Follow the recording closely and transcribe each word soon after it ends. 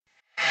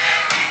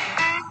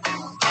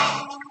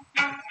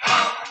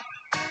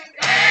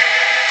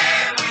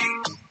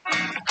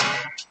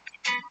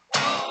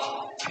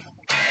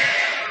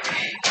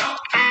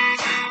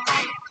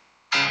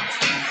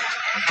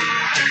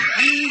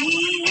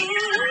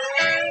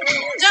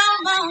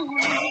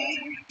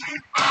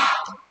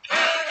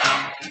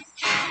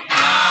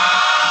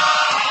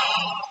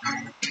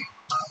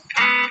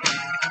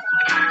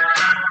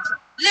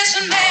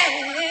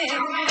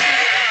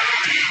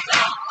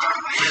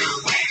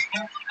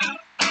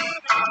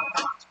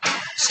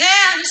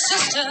and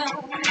sister,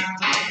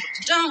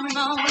 don't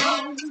know.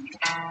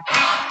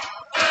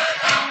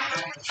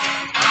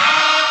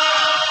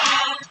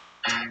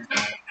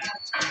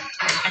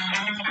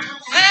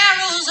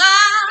 Pharaoh's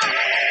eye,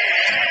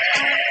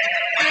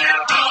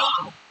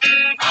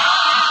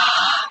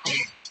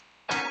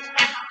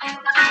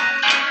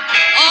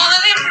 all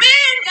of the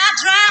men got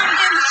drowned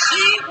in the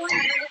sea one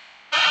day.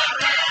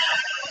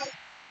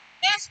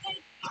 Yes, they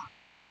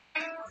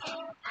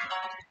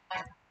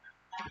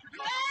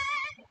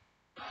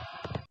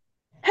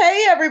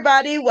Hey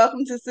everybody,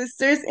 welcome to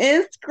Sisters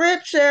in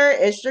Scripture.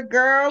 It's your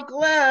girl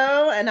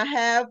Glow, and I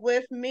have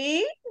with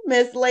me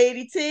Miss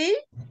Lady T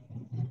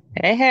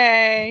Hey,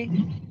 hey.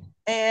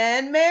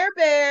 and Mare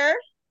Bear.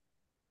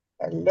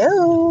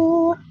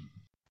 Hello.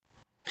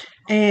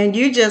 And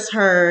you just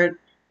heard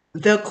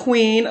the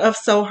queen of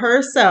soul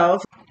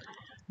herself,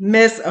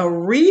 Miss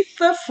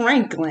Aretha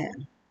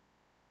Franklin,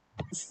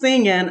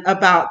 singing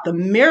about the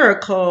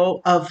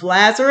miracle of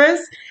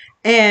Lazarus.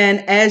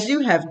 And as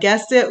you have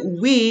guessed it,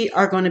 we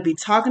are going to be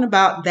talking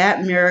about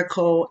that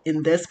miracle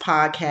in this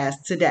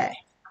podcast today.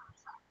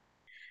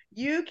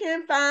 You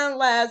can find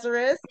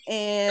Lazarus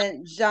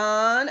in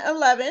John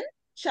 11,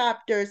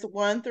 chapters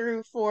 1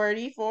 through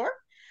 44.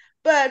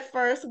 But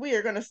first, we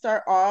are going to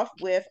start off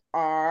with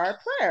our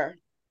prayer.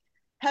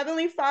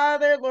 Heavenly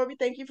Father, Lord, we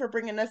thank you for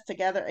bringing us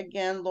together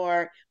again,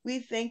 Lord.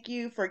 We thank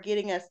you for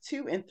getting us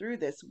to and through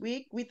this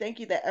week. We thank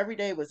you that every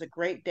day was a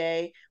great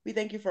day. We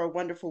thank you for a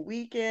wonderful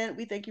weekend.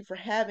 We thank you for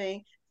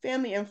having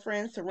family and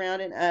friends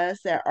surrounding us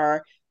that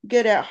are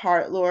good at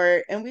heart,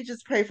 Lord. And we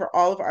just pray for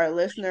all of our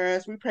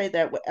listeners. We pray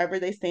that whatever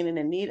they stand in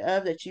the need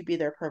of, that you be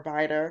their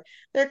provider,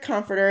 their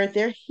comforter,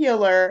 their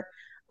healer,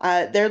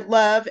 their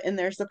love and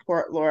their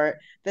support, Lord,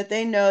 that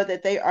they know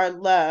that they are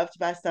loved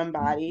by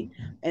somebody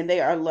and they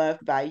are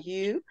loved by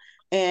you,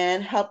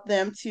 and help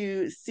them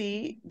to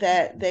see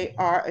that they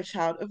are a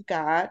child of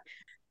God.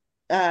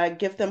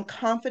 Give them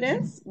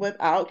confidence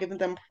without giving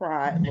them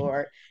pride,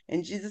 Lord.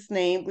 In Jesus'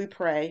 name we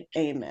pray.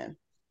 Amen.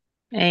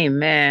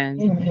 Amen.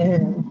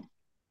 Amen.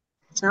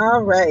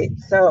 All right.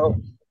 So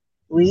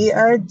we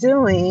are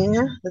doing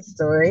the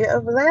story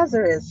of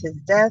Lazarus, his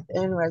death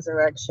and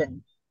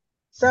resurrection.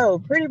 So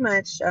pretty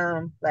much,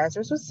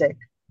 Lazarus was sick.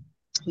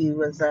 He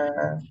was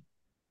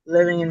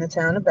living in the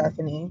town of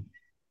Bethany.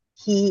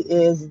 He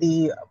is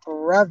the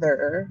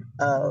brother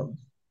of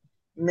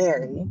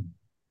Mary,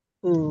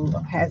 who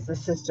has the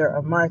sister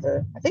of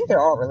Martha. I think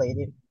they're all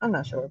related. I'm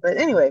not sure. But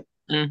anyway,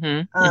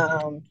 Mm-hmm.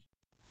 um,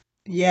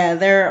 Yeah,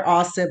 they're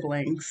all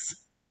siblings.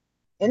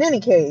 in any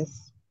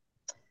case,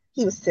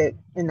 he was sick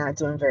and not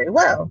doing very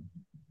well.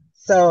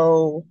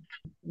 So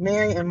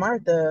Mary and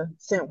Martha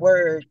sent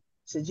word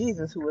to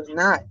Jesus, who was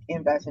not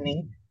in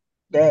Bethany,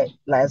 that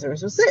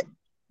Lazarus was sick.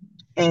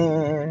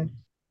 And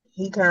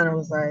he kind of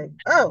was like,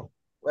 oh,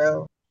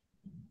 well,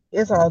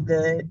 it's all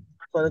good.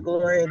 For the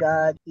glory of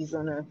God, he's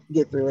going to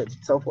get through it,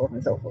 so forth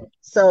and so forth.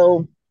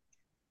 So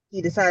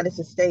he decided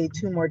to stay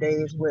 2 more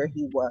days where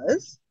he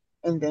was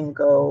and then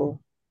go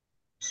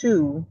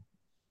to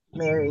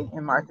Mary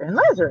and Martha and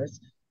Lazarus.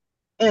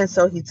 And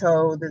so he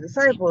told the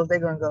disciples they're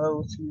going to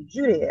go to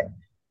Judea.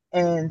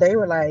 And they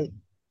were like,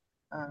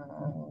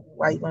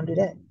 why are you going to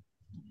do that?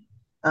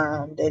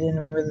 They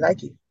didn't really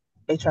like you.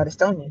 They tried to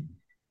stone you.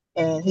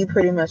 And he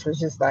pretty much was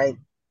just like,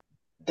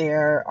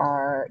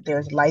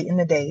 there's light in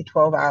the day,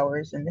 12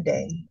 hours in the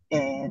day.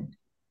 And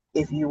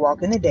if you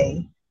walk in the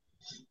day,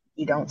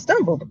 you don't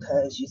stumble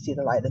because you see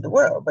the light of the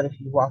world. But if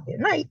you walk at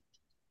night,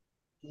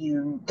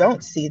 you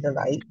don't see the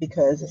light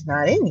because it's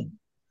not in you.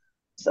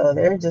 So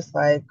they're just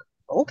like,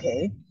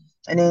 okay.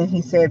 And then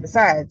he said,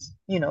 besides,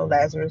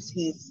 Lazarus,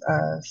 he's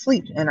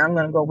asleep and I'm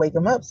going to go wake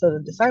him up. So the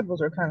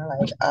disciples were kind of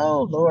like,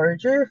 oh,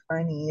 Lord, you're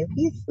funny. If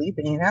he's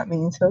sleeping, that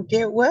means he'll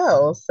get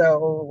well.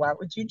 So why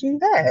would you do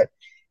that?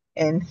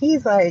 And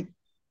he's like,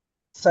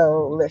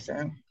 so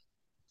listen,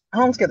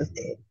 Homeskill is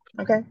dead.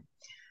 Okay.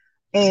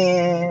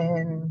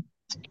 And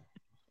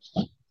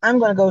I'm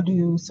going to go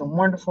do some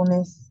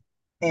wonderfulness.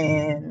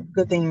 And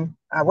good thing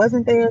I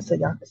wasn't there so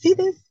y'all can see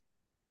this.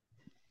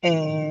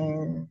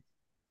 And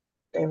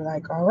they were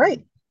like, all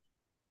right.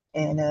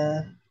 And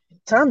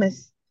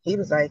Thomas, he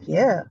was like,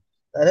 yeah,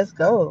 let us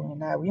go.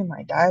 And we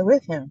might die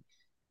with him.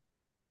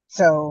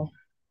 So,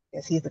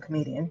 yes, he's a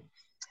comedian.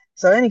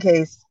 So, in any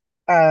case,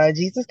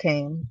 Jesus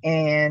came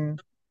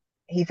and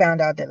he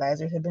found out that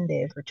Lazarus had been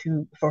dead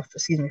for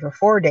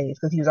 4 days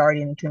because he was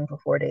already in the tomb for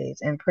 4 days.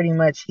 And pretty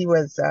much he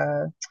was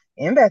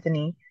in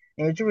Bethany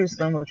near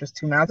Jerusalem, which was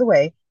 2 miles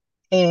away.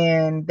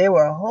 And there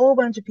were a whole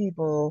bunch of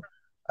people,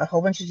 a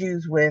whole bunch of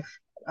Jews with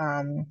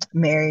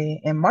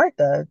Mary and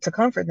Martha to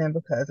comfort them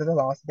because of the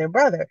loss of their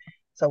brother.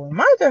 So when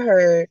Martha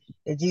heard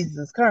that Jesus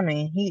was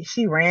coming,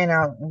 she ran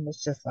out and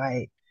was just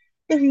like,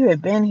 if you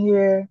had been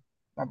here,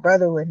 my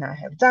brother would not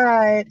have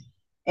died.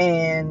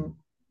 And,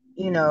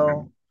 you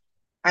know,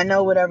 I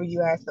know whatever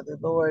you ask of the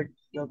Lord,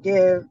 you'll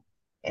give.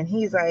 And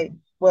he's like,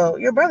 well,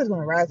 your brother's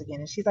going to rise again.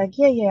 And she's like,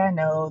 yeah, yeah, I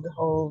know the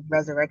whole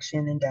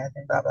resurrection and death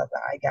and blah, blah,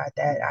 blah. I got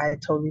that. I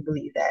totally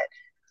believe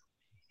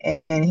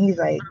that. And he's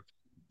like,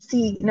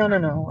 See, no, no,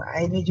 no.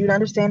 I need you to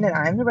understand that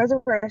I am the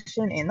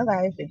resurrection and the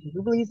life, and he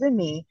who believes in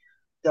me,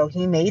 though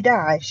he may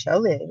die, shall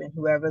live, and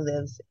whoever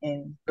lives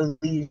and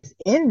believes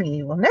in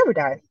me will never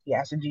die. He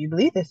asked her, do you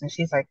believe this? And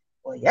she's like,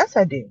 well, yes,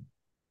 I do.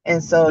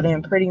 And so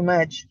then pretty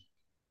much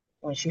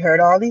when she heard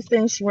all these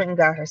things, she went and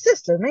got her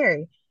sister,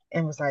 Mary,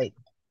 and was like,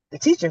 the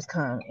teacher's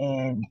come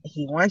and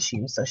he wants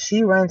you. So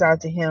she runs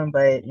out to him,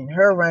 but in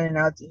her running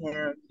out to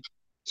him,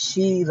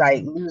 she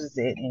like loses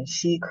it and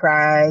she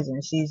cries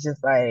and she's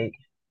just like,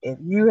 if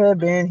you had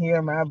been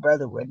here, my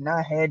brother would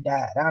not have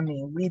died. I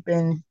mean,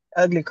 weeping,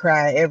 ugly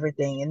cry,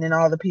 everything. And then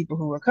all the people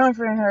who were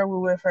comforting her were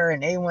with her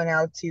and they went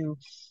out too.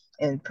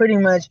 And pretty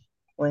much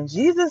when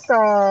Jesus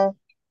saw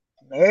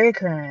Mary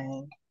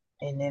crying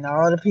and then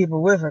all the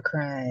people with her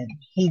crying,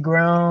 he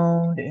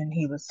groaned and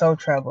he was so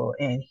troubled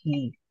and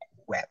he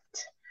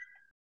wept.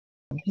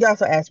 He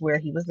also asked where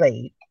he was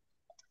laid.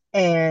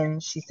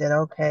 And she said,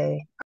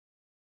 okay,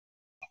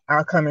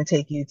 I'll come and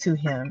take you to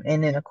him.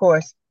 And then, of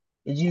course,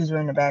 the Jews were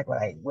in the back,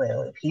 like,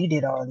 well, if he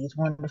did all these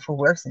wonderful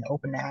works and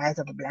opened the eyes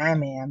of a blind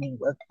man, I mean,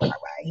 why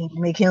he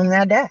make him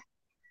not die?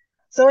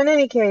 So, in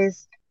any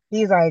case,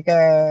 he's like,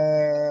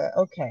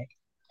 okay.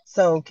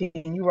 So, can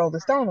you roll the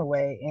stone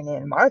away? And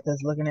then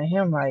Martha's looking at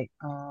him like,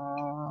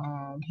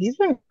 he's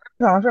been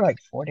gone for like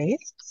 4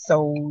 days.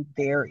 So,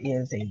 there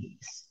is a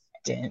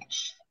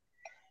stench.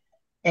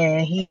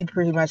 And he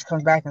pretty much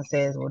comes back and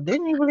says, well,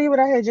 didn't you believe what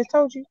I had just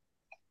told you?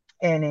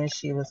 And then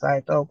she was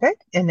like, okay.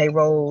 And they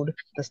rolled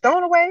the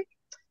stone away.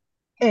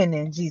 And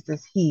then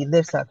Jesus, he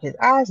lifts up his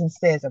eyes and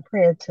says a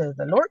prayer to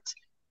the Lord.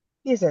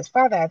 He says,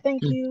 Father, I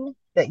thank you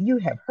that you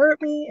have heard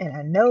me, and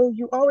I know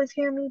you always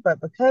hear me, but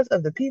because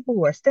of the people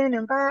who are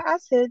standing by, I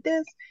said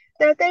this,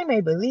 that they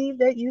may believe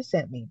that you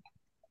sent me.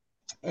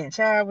 And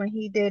child, when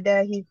he did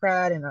that, he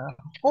cried in a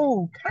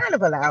whole kind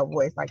of a loud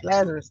voice, like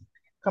Lazarus,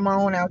 come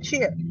on out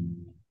here.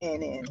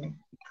 And then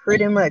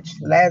pretty much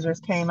Lazarus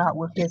came out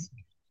with his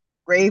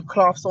grave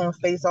cloths on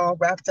face all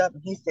wrapped up.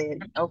 And he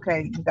said,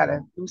 okay, you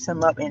gotta loose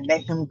him up and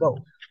let him go.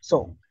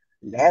 So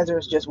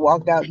Lazarus just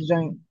walked out the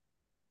joint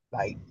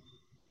like,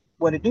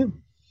 what to do?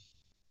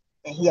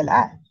 And he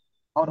alive,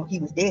 although he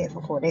was dead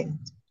for 4 days.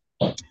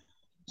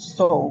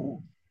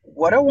 So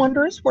what a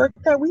wondrous work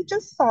that we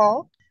just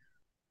saw.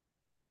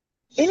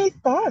 Any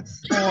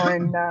thoughts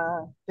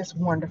on this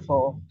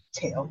wonderful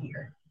tale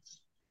here?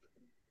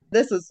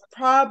 This is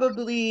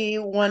probably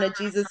one of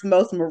Jesus'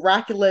 most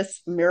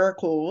miraculous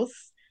miracles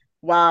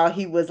while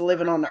he was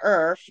living on the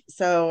earth.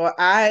 So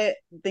I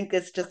think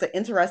it's just an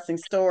interesting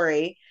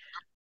story.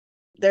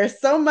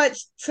 There's so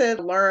much to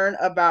learn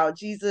about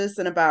Jesus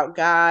and about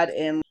God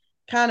and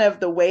kind of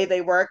the way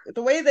they work.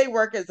 The way they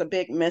work is a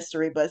big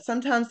mystery, but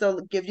sometimes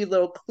they'll give you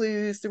little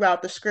clues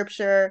throughout the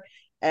scripture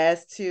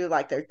as to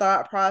like their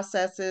thought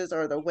processes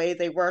or the way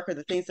they work or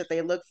the things that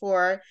they look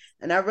for.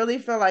 And I really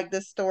feel like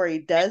this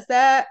story does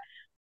that.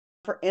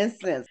 For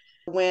instance,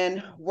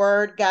 when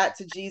word got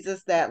to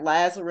Jesus that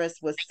Lazarus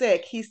was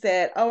sick, he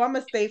said, oh, I'm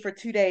going to stay for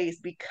 2 days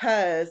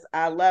because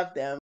I love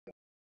them.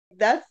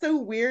 That's so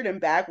weird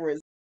and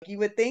backwards. You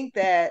would think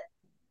that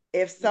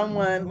if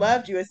someone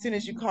loved you, as soon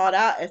as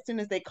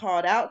they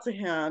called out to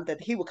him,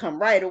 that he would come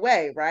right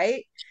away,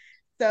 right?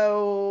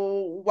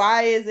 So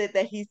why is it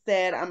that he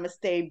said, I'm going to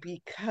stay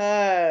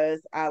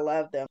because I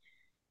love them?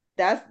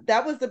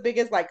 That was the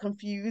biggest like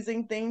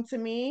confusing thing to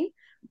me.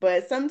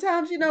 But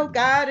sometimes,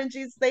 God and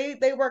Jesus,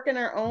 they work in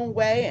their own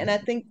way. And I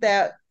think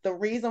that the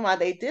reason why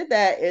they did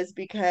that is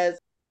because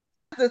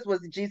this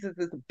was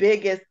Jesus's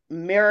biggest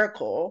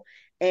miracle.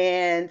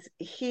 And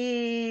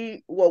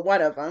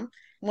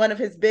one of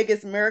his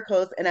biggest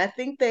miracles. And I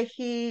think that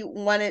he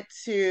wanted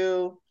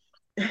to,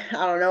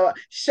 I don't know,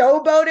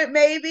 showboat it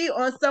maybe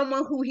on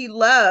someone who he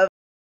loved.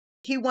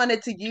 He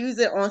wanted to use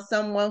it on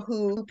someone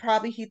who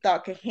probably he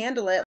thought could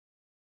handle it.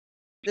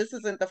 This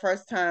isn't the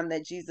first time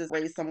that Jesus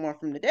raised someone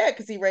from the dead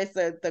because he raised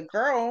the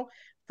girl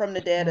from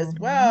the dead as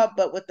Mm-hmm. well.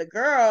 But with the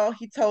girl,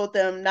 he told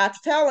them not to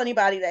tell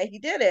anybody that he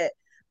did it.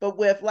 But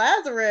with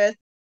Lazarus,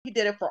 he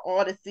did it for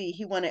all to see.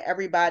 He wanted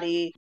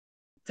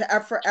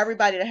for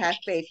everybody to have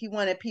faith. He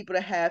wanted people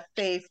to have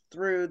faith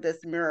through this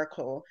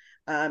miracle.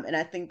 And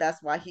I think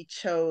that's why he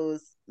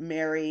chose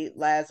Mary,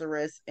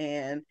 Lazarus,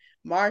 and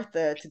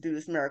Martha to do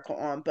this miracle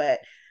on. But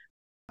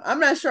I'm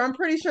not sure. I'm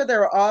pretty sure there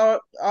were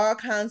all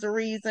kinds of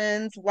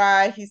reasons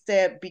why he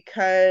said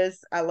because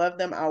I love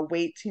them, I'll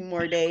wait 2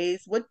 more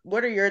days.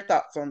 What are your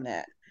thoughts on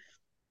that?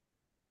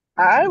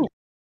 I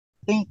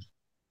think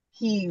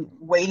he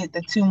waited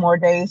the 2 more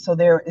days so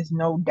there is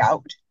no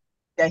doubt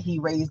that he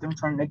raised him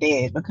from the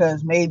dead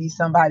because maybe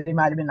somebody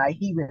might have been like,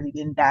 he really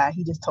didn't die.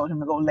 He just told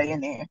him to go lay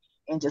in there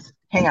and just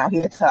hang out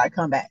here till I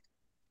come back.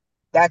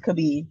 That could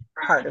be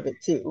part of it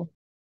too,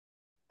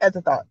 as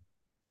a thought.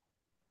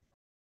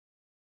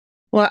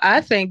 Well,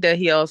 I think that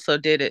he also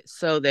did it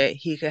so that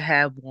he could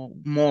have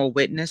more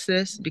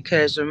witnesses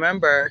because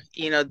remember,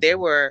 they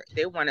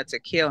wanted to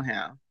kill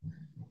him.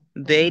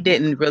 They Mm-hmm.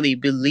 didn't really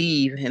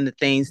believe in the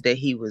things that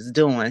he was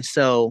doing.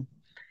 So,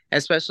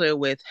 especially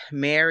with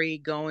Mary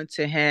going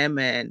to him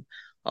and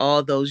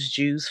all those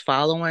Jews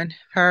following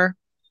her,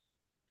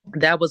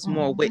 That was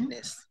more Mm-hmm.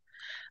 witness.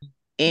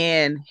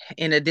 And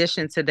in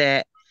addition to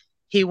that,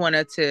 he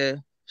wanted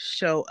to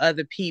show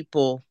other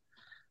people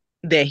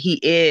that he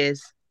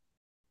is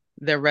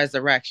the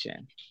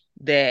resurrection,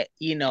 that,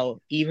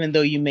 even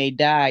though you may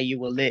die, you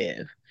will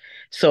live.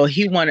 So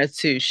he wanted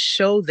to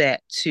show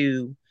that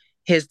to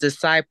his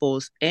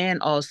disciples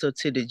and also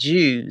to the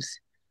Jews,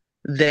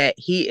 that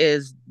he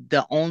is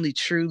the only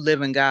true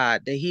living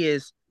God, that he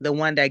is the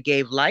one that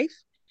gave life.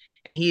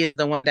 He is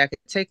the one that could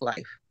take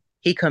life.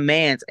 He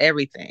commands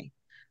everything.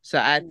 So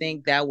I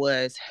think that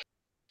was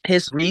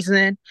his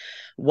reason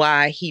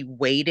why he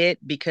waited,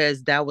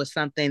 because that was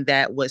something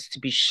that was to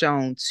be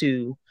shown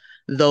to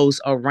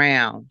those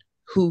around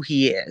who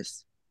he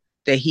is,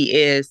 that he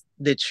is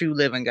the true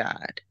living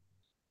God.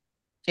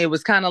 It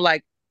was kind of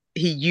like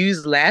he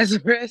used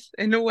Lazarus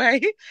in a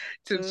way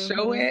to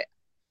show Mm-hmm. it,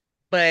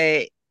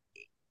 but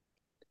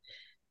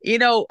you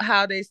know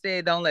how they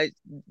say don't let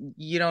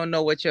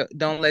your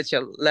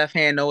left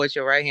hand know what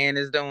your right hand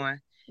is doing.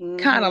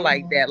 Kind of Mm-hmm.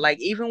 like that. Like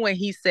even when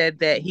he said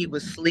that he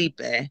was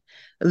sleeping,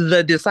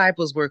 the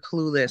disciples were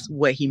clueless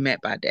what he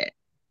meant by that.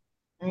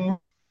 Mm-hmm.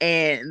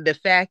 And the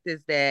fact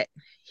is that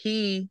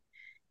he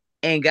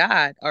and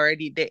God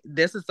already,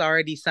 this is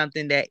already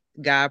something that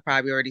God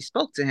probably already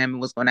spoke to him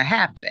and was going to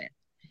happen.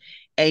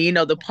 And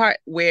the part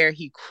where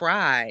he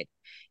cried,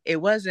 it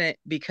wasn't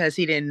because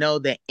he didn't know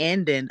the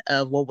ending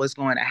of what was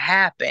going to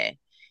happen.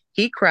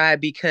 He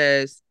cried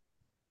because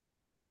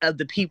of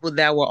the people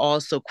that were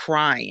also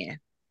crying,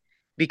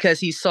 because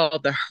he saw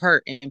the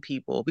hurt in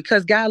people,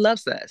 because God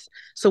loves us.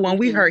 So when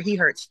we Mm-hmm. hurt, he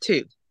hurts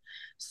too.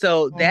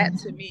 So that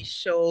to Mm-hmm. me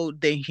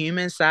showed the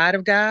human side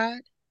of God,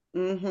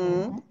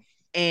 Mm-hmm.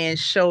 and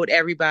showed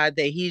everybody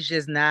that he's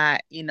just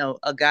not,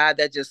 a God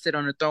that just sit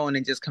on the throne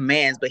and just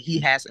commands, but he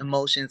has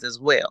emotions as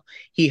well.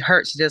 He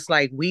hurts just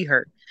like we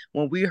hurt.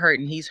 When we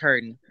hurting, he's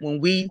hurting. When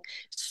we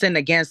sin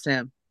against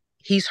him,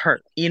 he's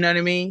hurt. You know what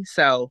I mean?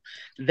 So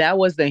that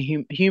was the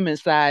human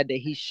side that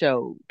he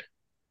showed.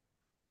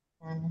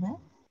 Mm-hmm.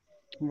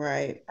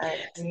 Right.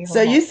 I agree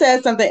So you wholeheartedly.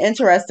 said something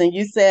interesting.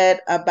 You said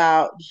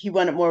about he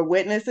wanted more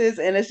witnesses,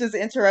 and it's just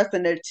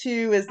interesting that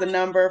two is the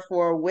number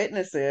for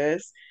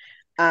witnesses.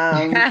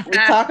 We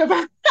talk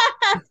about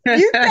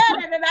you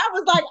said it, and I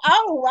was like,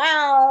 oh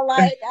wow,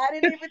 like I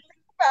didn't even think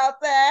about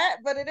that,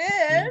 but it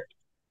is.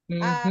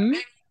 Um, Mm-hmm.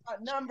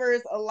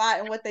 Numbers a lot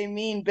and what they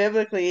mean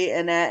biblically,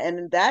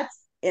 and that's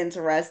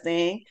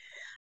interesting.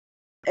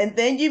 And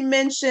then you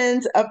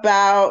mentioned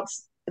about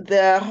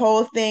the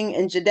whole thing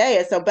in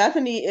Judea. So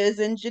Bethany is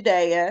in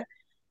Judea.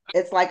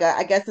 It's like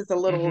I guess it's a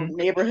little Mm-hmm.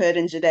 neighborhood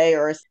in Judea,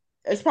 or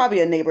it's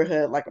probably a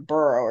neighborhood like a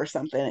borough or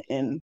something.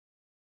 And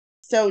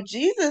so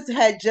Jesus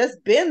had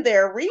just been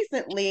there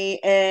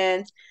recently,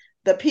 and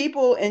the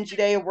people in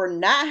Judea were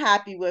not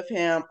happy with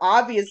him,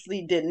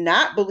 obviously did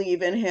not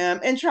believe in him,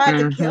 and tried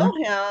to Mm-hmm. kill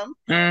him.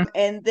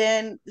 And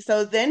then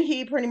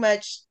he pretty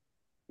much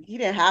he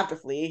didn't have to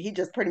flee. He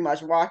just pretty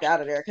much walked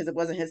out of there because it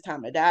wasn't his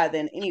time to die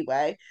then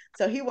anyway.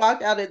 So he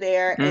walked out of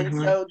there. And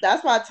Mm-hmm. so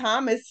that's why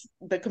Thomas,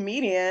 the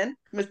comedian,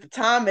 Mr.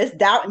 Thomas,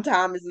 Doubting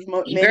Thomas, as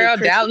many Girl,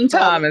 Christians Doubting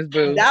call him, Thomas,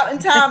 boo. Doubting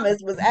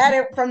Thomas was at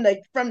it from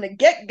the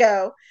get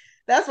go.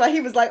 That's why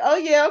he was like, "Oh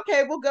yeah,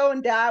 okay, we'll go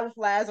and die with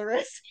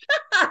Lazarus."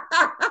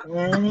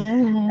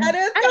 Mm-hmm. That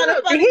is I don't kind of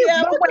know. funny.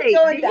 Yeah, But we'll just wait,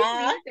 go did and he die.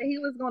 mean that he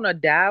was gonna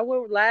die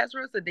with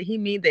Lazarus, or did he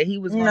mean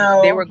that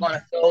they No. were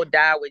gonna go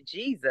die with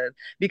Jesus?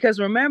 Because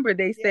remember,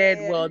 they said,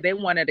 Yeah, well, they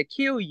wanted to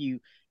kill you,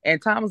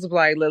 and Thomas was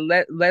like,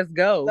 let's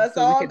go let's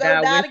so we all could go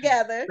die die with you.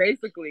 together.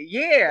 Basically,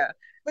 yeah.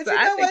 But So you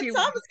I know think what? he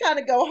was Thomas kind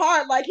of go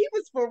hard. Like he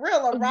was for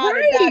real a ride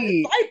or die right.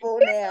 disciple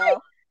It's like,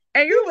 now.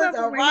 and He you was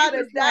remember a when he ride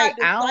or was die like,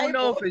 I don't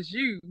know disciple. if it's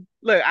you.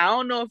 Look, I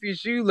don't know if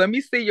it's you. Let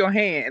me see your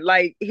hand.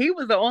 Like he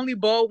was the only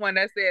bold one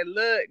that said,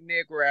 "Look,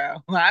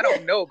 Negro, I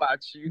don't know about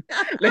you.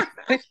 Let,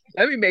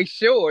 let me make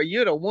sure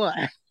you're the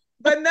one."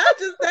 But not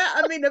just that.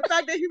 I mean, the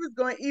fact that he was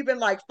going to even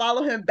like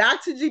follow him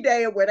back to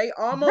Judea where they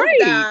almost Right.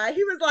 died.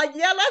 He was like,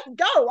 "Yeah, let's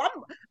go.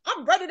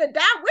 I'm ready to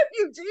die with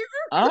you, Jesus."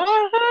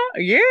 Uh-huh.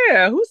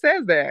 Yeah. Who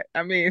says that?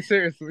 I mean,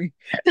 seriously.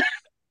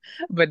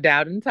 But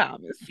Doubting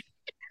Thomas.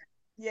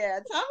 Yeah,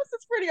 Thomas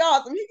is pretty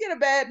awesome. He get a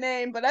bad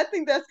name, but I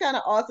think that's kind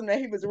of awesome that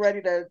he was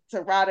ready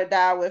to ride or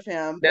die with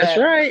him. That's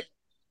right.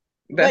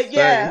 That's But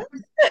yeah, funny.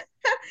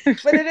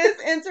 but it is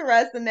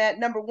interesting that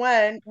number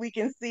one, we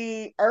can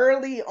see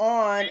early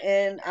on,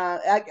 and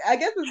I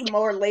guess it's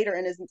more later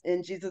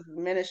in Jesus'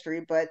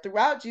 ministry, but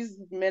throughout Jesus'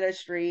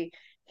 ministry,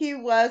 he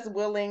was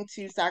willing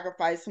to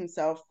sacrifice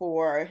himself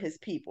for his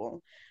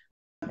people.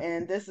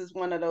 And this is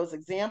one of those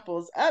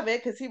examples of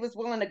it because he was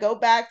willing to go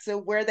back to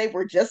where they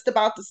were just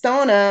about to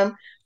stone him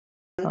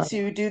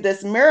to do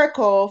this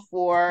miracle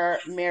for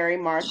Mary,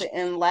 Martha,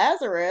 and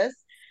Lazarus.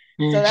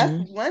 So that's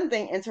Mm-hmm. one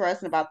thing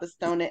interesting about the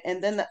stone.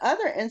 And then the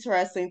other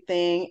interesting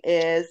thing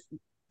is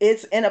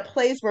it's in a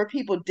place where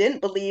people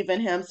didn't believe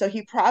in him. So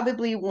he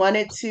probably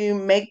wanted to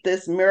make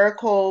this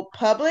miracle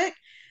public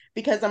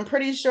because I'm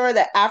pretty sure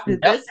that after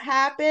Yep. this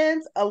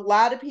happens, a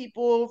lot of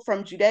people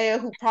from Judea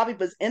who probably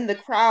was in the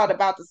crowd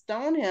about to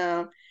stone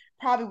him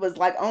probably was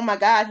like, oh my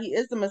God, he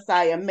is the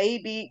Messiah.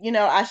 Maybe,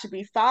 I should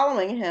be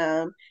following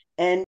him.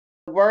 And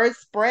word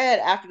spread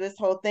after this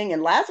whole thing.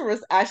 And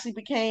Lazarus actually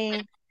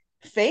became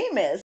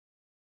famous.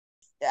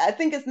 I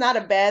think it's not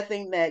a bad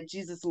thing that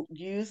Jesus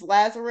used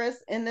Lazarus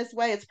in this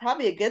way. It's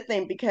probably a good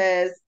thing,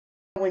 because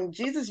when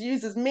Jesus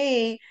uses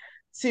me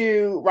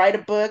to write a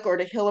book or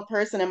to heal a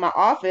person in my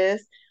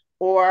office,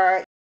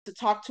 or to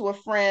talk to a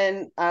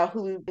friend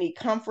who need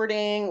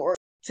comforting, or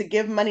to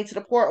give money to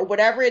the poor, or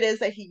whatever it is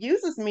that he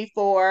uses me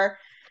for,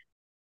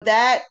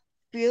 that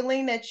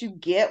feeling that you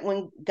get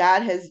when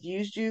God has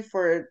used you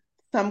for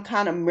some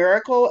kind of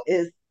miracle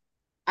is,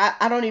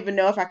 I don't even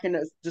know if I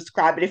can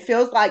describe it. It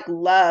feels like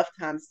love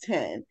times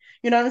 10.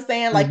 You know what I'm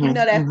saying? Like, Mm-hmm.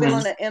 that Mm-hmm.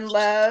 feeling of in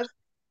love.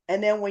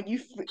 And then when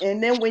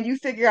you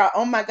figure out,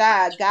 oh my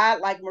God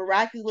like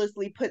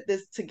miraculously put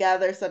this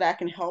together so that I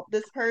can help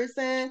this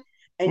person,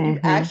 and you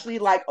Mm-hmm. actually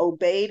like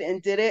obeyed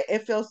and did it,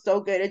 it feels so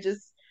good.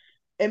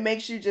 It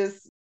makes you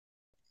just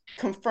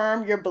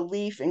confirm your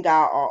belief in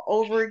God all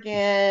over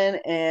again.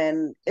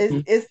 And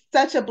it's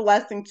such a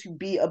blessing to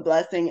be a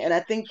blessing. And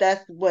I think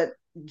that's what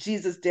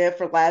Jesus did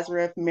for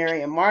Lazarus,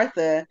 Mary, and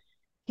Martha.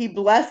 He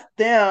blessed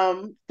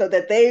them so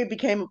that they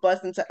became a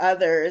blessing to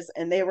others,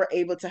 and they were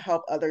able to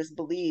help others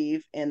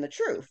believe in the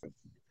truth.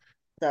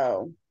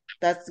 So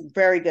that's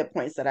very good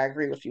points that I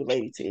agree with you,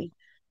 Lady T.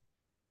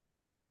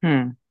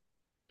 Hmm.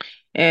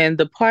 And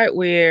the part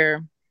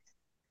where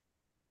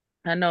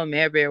I know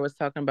Mary Bear was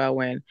talking about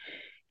when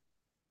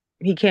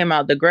he came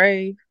out the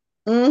grave,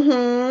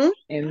 Mm-hmm.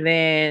 and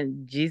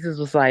then Jesus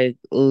was like,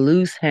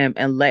 loose him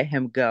and let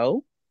him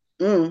go.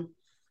 Mm.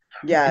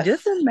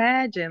 Just Yes.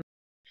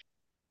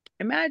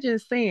 imagine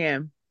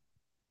seeing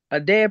a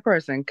dead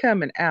person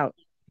coming out.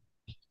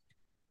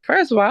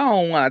 First of all,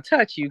 I don't want to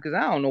touch you because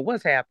I don't know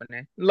what's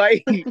happening.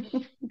 Like,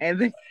 and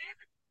then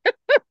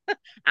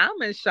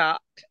I'm in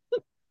shock.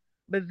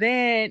 But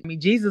then, I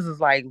mean, Jesus is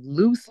like,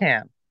 loose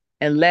him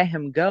and let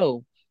him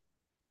go.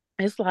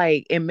 It's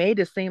like, it made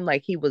it seem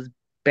like he was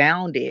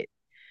bounded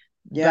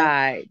Yeah.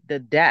 by the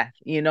death,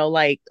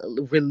 like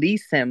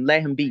release him,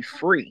 let him be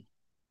free.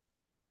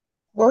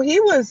 Well, he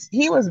was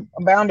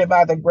bounded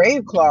by the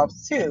grave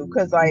cloths too,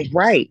 because like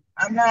Right.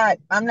 I'm not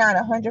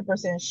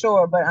 100%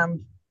 sure, but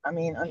I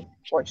mean,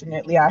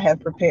 unfortunately, I have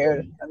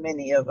prepared a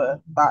many of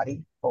a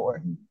body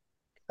for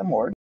the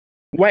morgue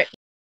Right.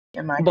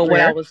 in my But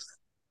what I career. was,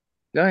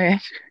 go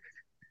ahead.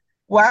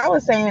 Well, I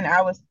was saying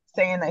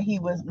that he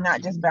was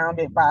not just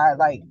bounded by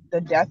like the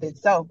death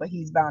itself, but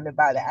he's bounded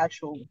by the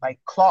actual like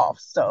cloth.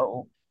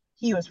 So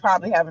he was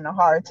probably having a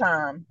hard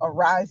time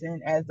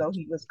arising as though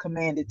he was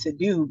commanded to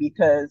do,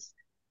 because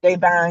they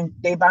bind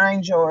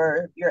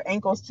your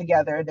ankles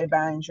together, they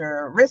bind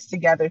your wrists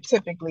together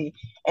typically,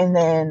 and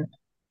then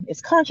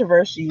it's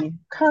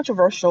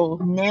controversial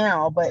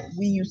now, but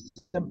we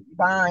used to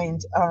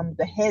bind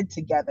the head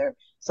together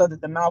so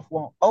that the mouth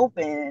won't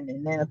open.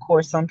 And then, of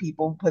course, some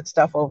people put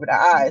stuff over the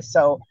eyes.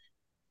 So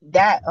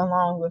that,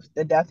 along with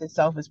the death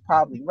itself, is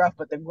probably rough.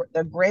 But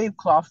the grave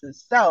cloth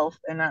itself,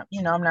 and I'm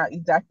not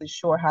exactly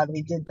sure how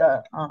they did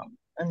the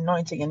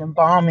anointing and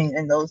embalming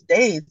in those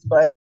days,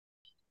 but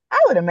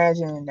I would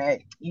imagine that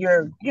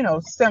you're,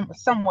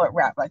 somewhat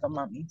wrapped like a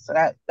mummy. So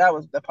that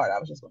was the part I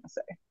was just going to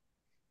say.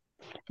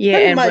 Yeah.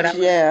 Pretty And what much,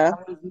 yeah.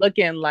 I was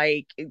looking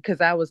like,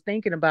 because I was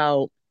thinking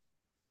about,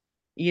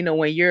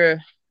 when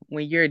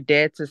you're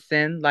dead to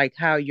sin, like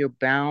how you're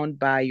bound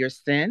by your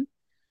sin,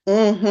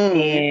 Mm-hmm.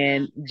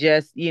 and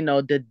just,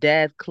 the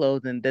death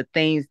clothing, the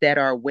things that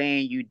are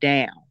weighing you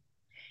down.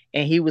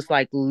 And he was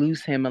like,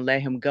 loose him and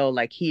let him go.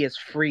 Like, he is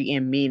free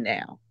in me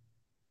now.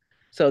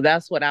 So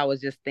that's what I was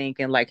just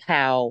thinking, like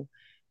how,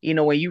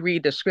 when you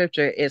read the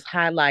scripture, it's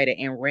highlighted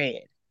in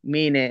red,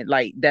 meaning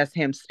like that's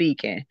him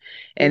speaking.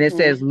 And it Mm-hmm.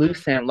 says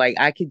loose him. Like,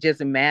 I could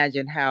just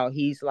imagine how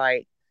he's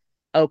like,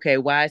 okay,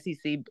 why is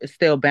he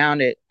still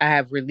bounded? I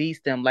have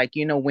released him. Like,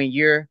 when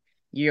you're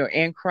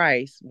in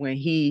Christ, when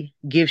he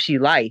gives you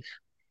life,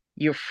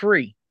 you're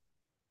free.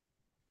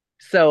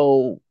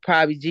 So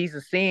probably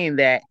Jesus seeing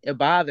that, it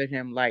bothered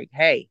him, like,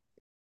 hey,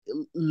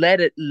 let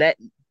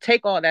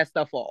take all that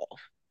stuff off.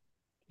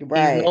 He's no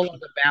Right.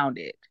 longer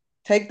bounded.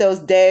 Take those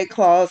dead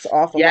claws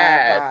off of our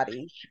Yes.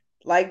 body.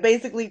 Like,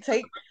 basically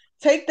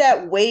take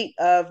that weight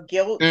of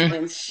guilt Mm,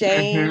 and mhm.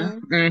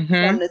 shame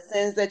from Mhm. the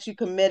sins that you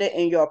committed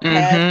in your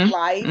past Mhm.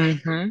 life.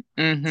 Mhm.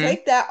 Mhm.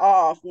 Take that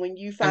off when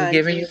you I'm find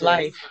giving you Jesus.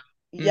 life.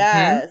 Mhm.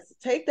 Yes,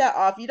 take that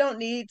off. You don't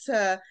need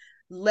to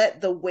let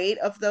the weight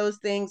of those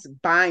things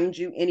bind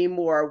you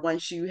anymore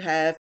once you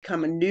have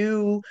become a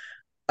new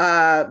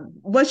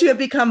once you have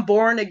become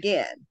born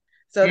again.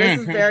 So this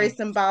is very Mhm.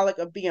 symbolic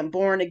of being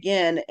born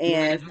again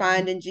and Mhm.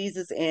 finding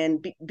Jesus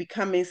and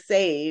becoming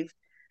saved.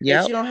 That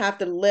Yep. you don't have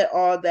to let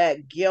all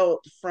that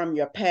guilt from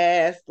your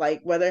past,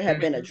 like whether it had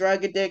been a Mhm.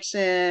 drug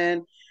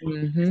addiction,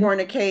 Mhm.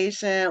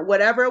 fornication,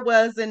 whatever it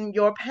was in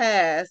your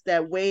past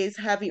that weighs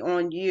heavy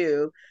on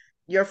you,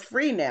 you're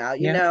free now.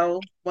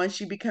 Yep.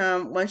 Once you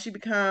become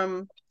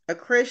a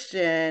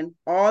Christian,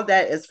 all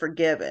that is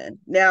forgiven.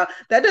 Now,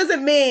 that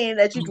doesn't mean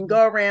that you can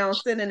go around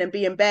sinning and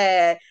being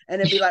bad and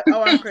then be like,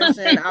 oh, I'm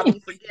Christian, I'll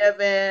be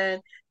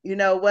forgiven,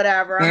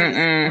 whatever.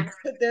 I'm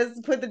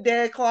just put the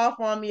dead cloth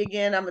on me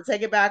again. I'm gonna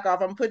take it back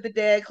off. I'm gonna put the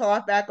dead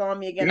cloth back on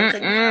me again.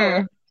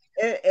 No.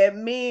 It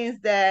means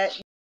that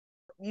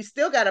you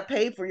still got to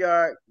pay for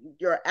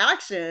your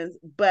actions,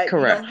 but you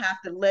don't Correct. have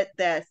to let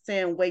that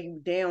sin weigh you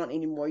down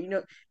anymore.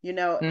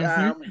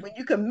 Mm-hmm. When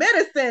you commit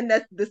a sin,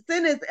 that the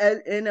sin is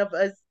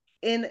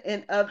in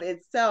and of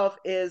itself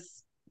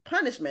is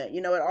punishment.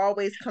 It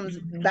always comes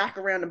back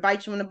around to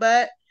bite you in the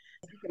butt.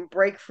 You can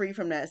break free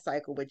from that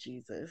cycle with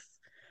Jesus.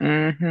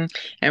 Mm-hmm. And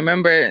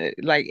remember,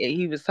 like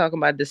he was talking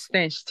about the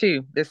stench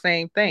too, the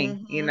same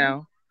thing, Mm-hmm.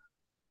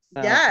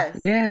 So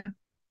Yes, yeah.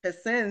 the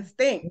sin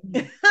stink.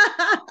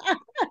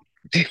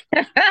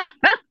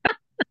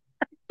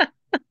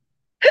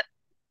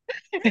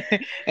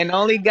 And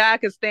only God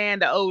can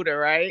stand the odor,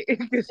 right?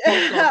 Because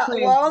He's gonna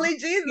cleanse Well, you. only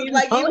Jesus, He's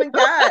like gonna... even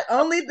God,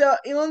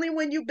 only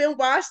when you've been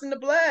washed in the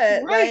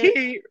blood, like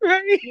right,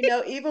 right.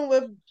 even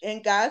with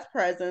in God's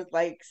presence,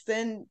 like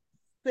sin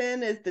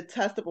is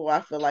detestable,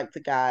 I feel like, to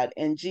God.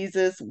 And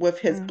Jesus, with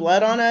his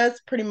blood on Mm-hmm. us,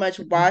 pretty much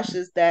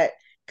washes that,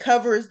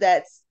 covers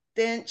that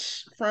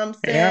stench from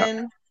Yeah.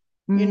 sin.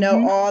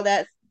 Mm-hmm. All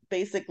that,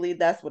 basically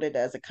that's what it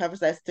does. It covers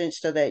that stench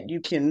so that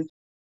you can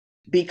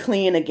be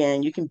clean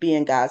again. You can be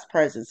in God's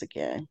presence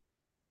again.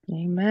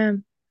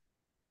 Amen.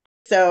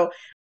 So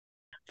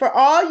for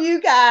all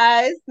you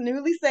guys,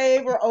 newly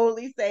saved or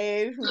oldly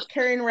saved, who's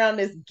carrying around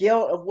this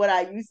guilt of what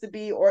I used to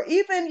be, or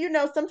even,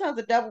 sometimes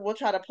the devil will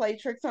try to play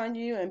tricks on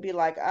you and be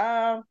like,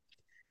 I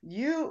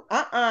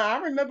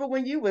remember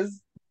when you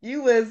was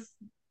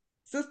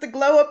Sister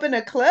Glow up in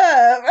a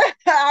club.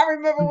 I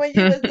remember when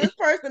you was this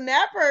person,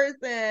 that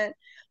person.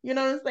 You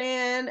know what I'm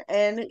saying?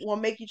 And it will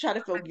make you try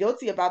to feel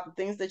guilty about the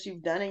things that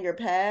you've done in your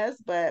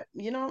past, but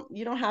you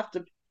don't have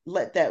to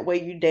let that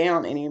weigh you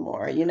down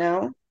anymore.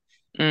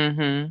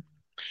 Mm-hmm.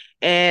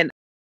 And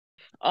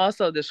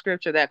also the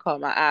scripture that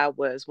caught my eye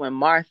was when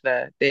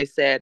they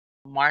said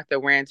Martha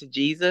ran to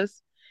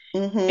Jesus.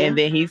 And Mm-hmm.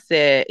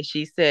 then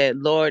she said,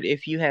 Lord,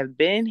 if you have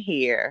been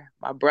here,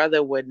 my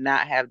brother would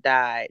not have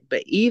died.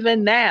 But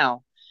even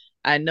now,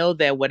 I know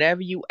that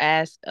whatever you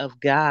ask of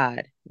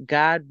God,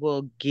 God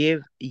will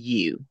give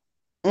you.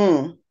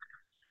 Mm.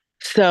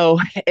 So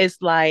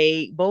it's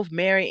like both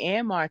Mary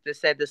and Martha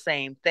said the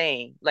same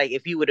thing. Like,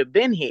 if you would have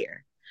been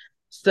here.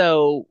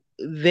 So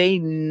they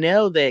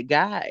know that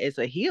God is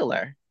a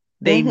healer.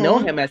 They know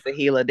Mm-hmm. him as a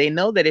healer. They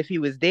know that if he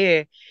was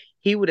there,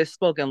 he would have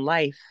spoken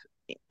life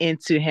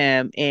into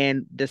him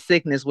and the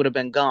sickness would have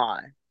been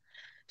gone.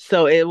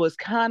 So it was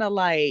kind of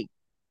like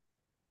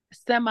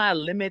semi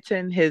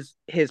limiting his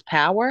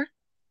power.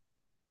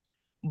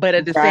 But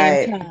at the same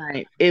Right.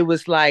 time, it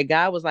was like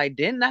God was like,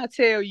 didn't I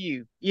tell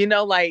you?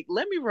 Like,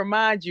 let me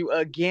remind you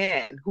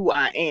again who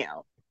I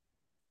am.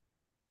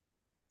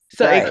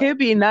 So it Right. could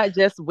be not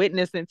just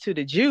witnessing to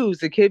the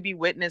Jews, it could be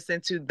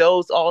witnessing to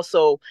those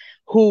also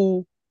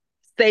who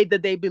say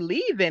that they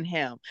believe in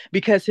him,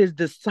 because his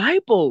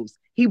disciples,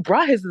 he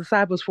brought his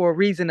disciples for a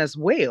reason as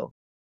well,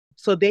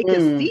 so they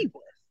could Mm. see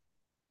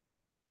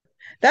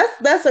this.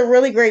 That's a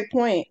really great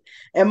point.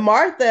 And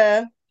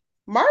Martha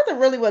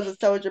really was a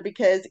soldier,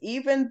 because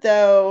even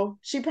though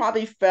she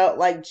probably felt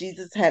like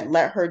Jesus had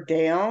let her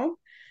down,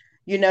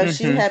 she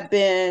Mm-hmm. had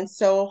been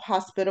so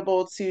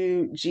hospitable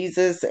to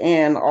Jesus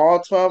and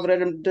all 12 of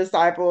the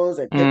disciples,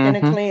 and cooking and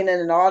Mm-hmm. cleaning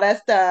and all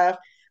that stuff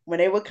when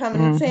they were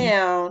coming to Mm-hmm.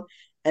 town.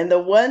 And the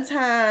one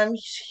time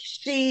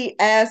she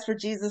asked for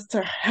Jesus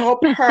to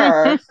help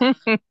her,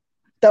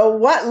 the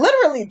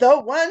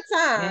one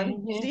time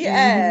she Mm-hmm.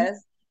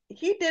 asked,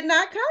 he did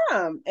not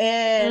come.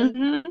 And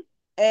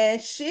Mm-hmm.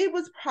 she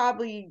was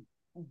probably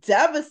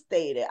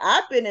devastated.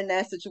 I've been in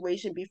that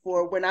situation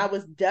before, when I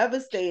was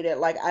devastated.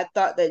 Like, I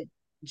thought that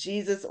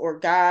Jesus or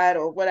God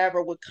or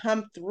whatever would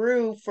come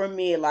through for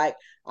me. Like,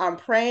 I'm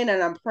praying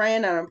and I'm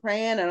praying and I'm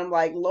praying, and I'm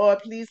like, Lord,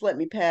 please let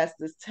me pass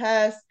this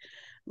test.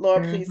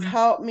 Lord, please Mm-hmm.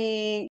 help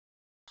me.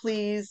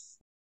 Please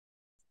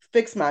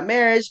fix my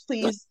marriage.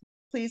 Please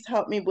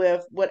help me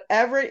with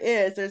whatever it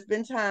is. There's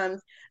been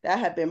times that I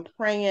have been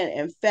praying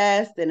and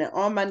fasting and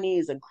on my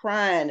knees and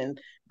crying and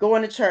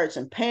going to church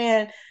and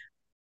paying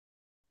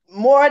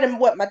more than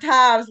what my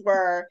tithes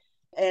were,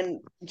 and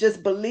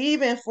just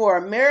believing for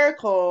a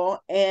miracle,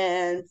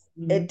 and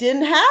it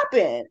didn't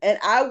happen. And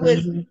I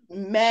was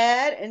Mm-hmm.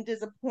 mad and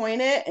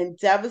disappointed and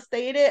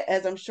devastated,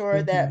 as I'm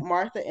sure that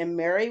Martha and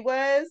Mary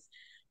was.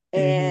 Mm-hmm.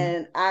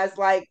 And I was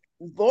like,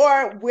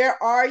 Lord,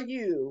 where are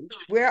you?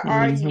 Where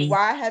are you? Mm-hmm.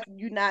 Why have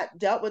you not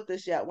dealt with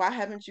this yet? Why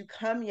haven't you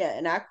come yet?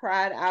 And I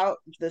cried out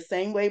the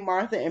same way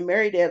Martha and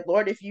Mary did.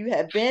 Lord, if you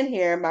had been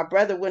here, my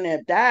brother wouldn't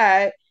have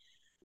died.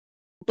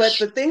 But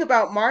the thing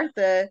about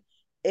Martha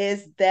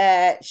is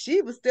that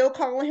she was still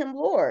calling him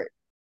Lord.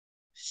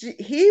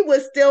 He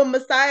was still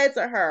Messiah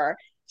to her.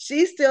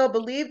 She still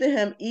believed in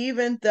him,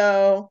 even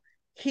though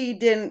he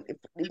didn't,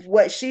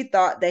 what she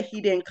thought, that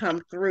he didn't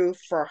come through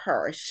for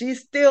her. She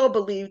still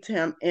believed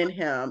him in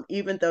him,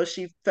 even though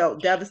she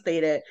felt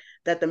devastated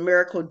that the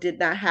miracle did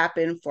not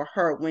happen for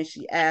her when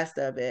she asked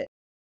of it.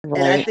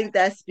 And I Right. think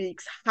that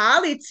speaks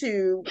highly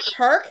to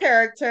her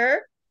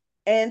character,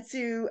 and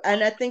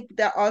I think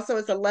that also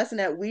is a lesson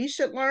that we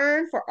should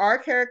learn for our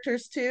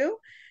characters too,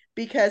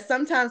 because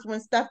sometimes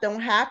when stuff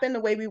don't happen the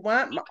way we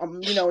want,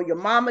 your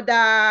mama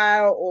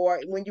died, or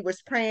when you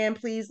was praying,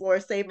 please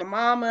Lord save my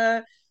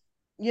mama,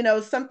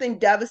 something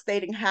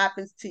devastating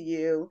happens to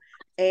you.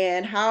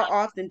 And how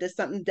often does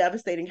something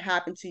devastating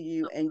happen to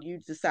you and you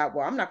decide,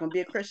 well, I'm not going to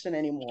be a Christian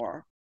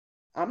anymore,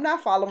 I'm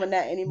not following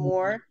that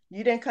anymore.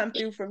 You didn't come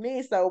through for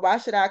me, so why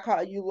should I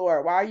call you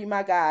Lord? Why are you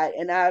my God?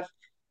 And I've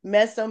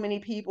met so many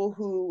people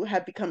who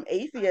have become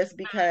atheists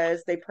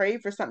because they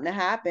prayed for something to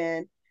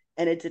happen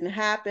and it didn't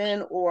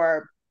happen,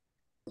 or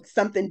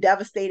something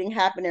devastating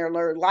happened in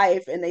their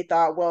life and they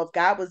thought, well, if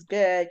God was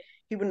good,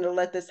 he wouldn't have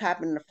let this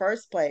happen in the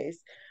first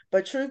place.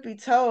 But truth be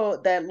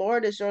told, that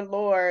Lord is your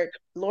Lord.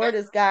 Lord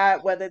is God,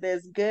 whether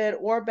there's good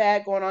or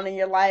bad going on in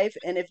your life.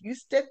 And if you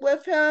stick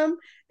with him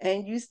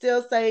and you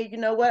still say, you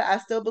know what, I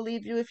still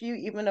believe you with you,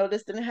 even though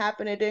this didn't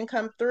happen, it didn't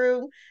come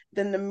through,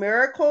 then the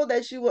miracle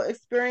that you will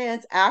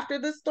experience after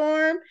the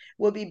storm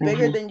will be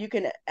bigger Mm-hmm. than you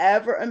can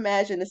ever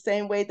imagine, the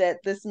same way that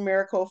this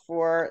miracle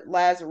for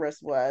Lazarus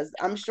was.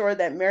 I'm sure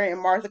that Mary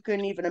and Martha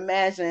couldn't even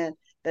imagine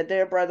that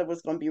their brother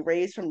was going to be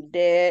raised from the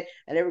dead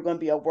and they were going to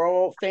be a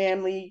world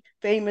family,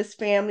 famous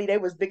family. They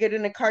was bigger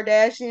than the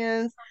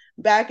Kardashians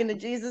back in the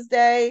Jesus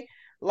day.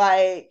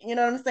 Like, you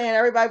know what I'm saying?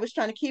 Everybody was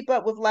trying to keep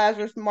up with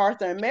Lazarus,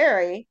 Martha, and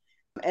Mary.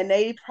 And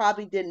they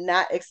probably did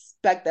not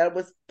expect that. It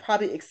was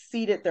probably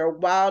exceeded their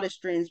wildest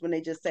dreams when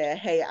they just said,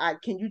 hey,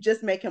 can you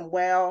just make him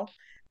well?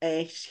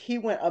 And he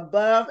went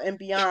above and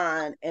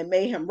beyond and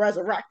made him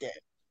resurrected.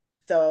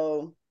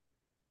 So,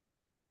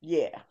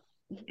 yeah.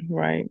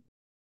 Right.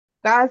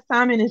 God's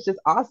timing is just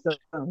awesome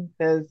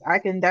because I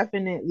can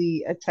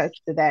definitely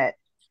attest to that.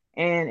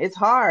 And it's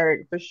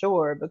hard for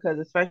sure because,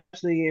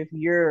 especially if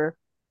you're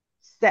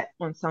set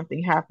on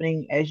something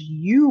happening as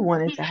you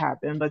want it to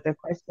happen, but the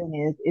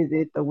question is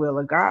it the will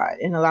of God?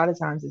 And a lot of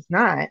times it's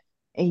not.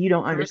 And you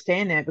don't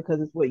understand that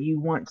because it's what you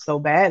want so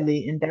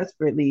badly and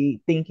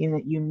desperately thinking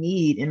that you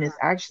need. And it's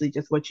actually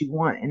just what you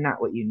want and not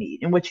what you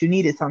need. And what you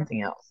need is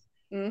something else.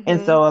 And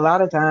Mm-hmm. so a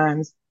lot of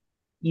times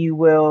you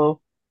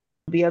will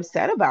be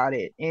upset about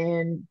it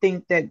and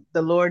think that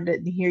the Lord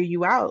didn't hear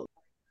you out.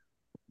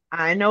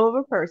 I know of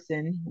a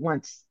person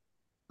once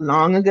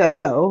long ago,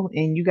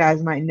 and you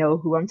guys might know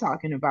who I'm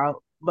talking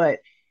about, but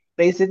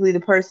basically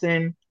the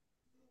person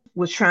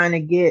was trying to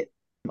get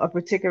a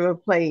particular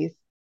place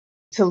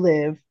to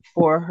live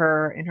for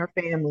her and her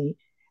family.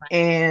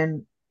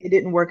 And it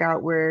didn't work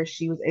out where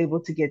she was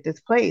able to get this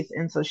place.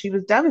 And so she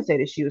was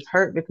devastated. She was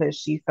hurt because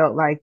she felt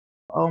like,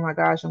 oh my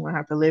gosh, I'm going to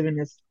have to live in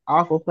this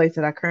awful place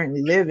that I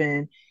currently live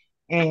in.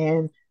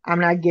 And I'm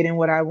not getting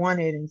what I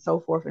wanted, and so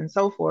forth and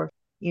so forth.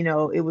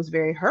 It was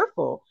very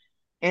hurtful.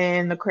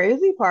 And the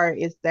crazy part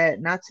is that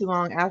not too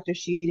long after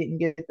she didn't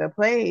get the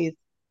place,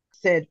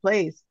 said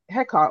place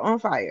had caught on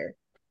fire.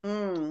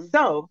 Mm.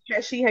 So,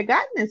 had she had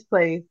gotten this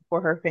place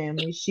for her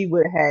family, she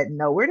would have had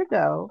nowhere to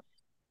go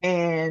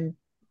and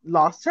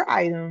lost her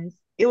items.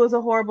 It was a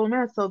horrible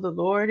mess. So the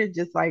Lord had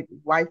just like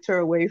wiped her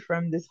away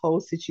from this whole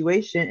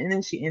situation, and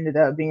then she ended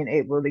up being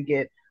able to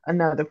get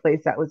another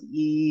place that was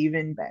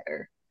even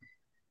better.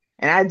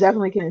 And I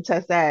definitely can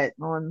attest that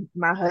on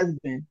my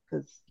husband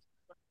because,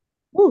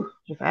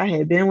 if I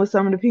had been with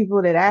some of the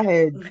people that I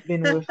had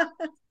been with,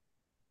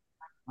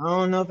 I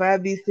don't know if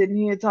I'd be sitting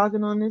here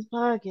talking on this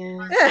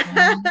podcast.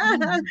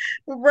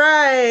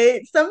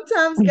 Right.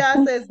 Sometimes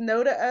God says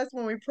no to us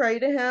when we pray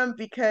to him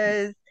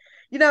because,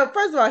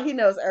 first of all, he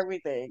knows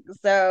everything.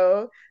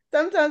 So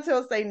sometimes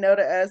he'll say no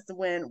to us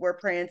when we're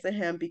praying to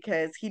him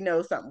because he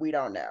knows something we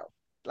don't know.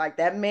 Like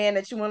that man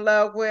that you in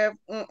love with,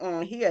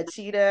 he a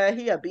cheater,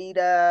 he a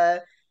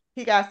beater,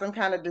 he got some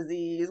kind of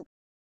disease,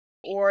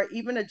 or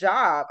even a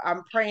job.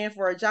 I'm praying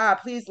for a job.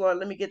 Please, Lord,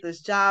 let me get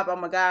this job. Oh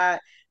my God.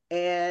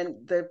 And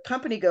the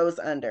company goes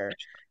under.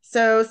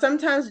 So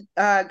sometimes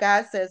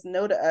God says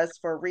no to us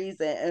for a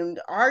reason. And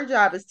our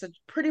job is to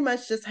pretty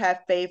much just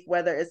have faith,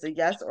 whether it's a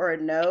yes or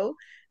a no.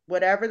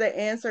 Whatever the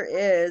answer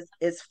is,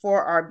 it's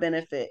for our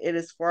benefit. It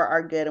is for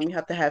our good. And we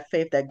have to have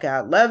faith that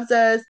God loves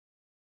us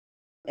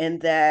and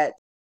that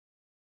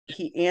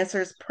he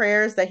answers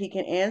prayers that he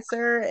can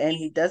answer, and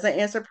he doesn't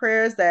answer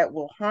prayers that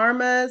will harm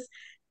us.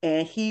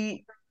 And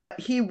he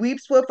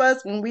weeps with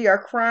us when we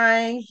are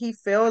crying. He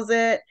feels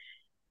it.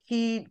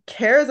 He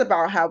cares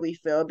about how we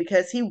feel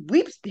because he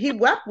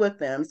wept with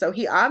them, so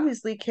he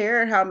obviously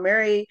cared how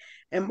Mary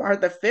and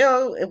Martha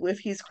feel if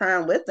he's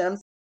crying with them.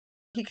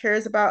 He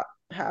cares about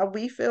how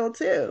we feel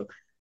too.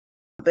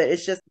 But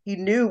it's just he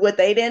knew what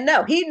they didn't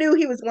know. He knew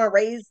he was going to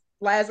raise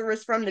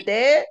Lazarus from the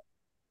dead.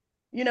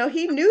 He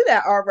knew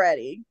that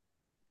already.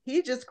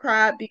 He just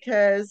cried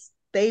because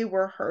they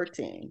were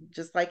hurting,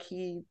 just like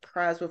he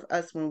cries with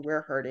us when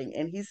we're hurting,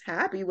 and he's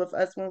happy with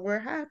us when we're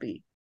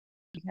happy.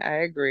 I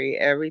agree.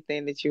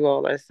 Everything that you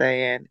all are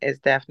saying is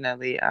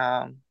definitely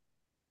I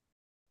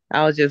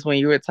was just when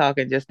you were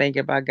talking, just thinking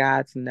about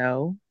God's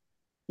no.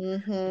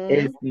 Mm-hmm.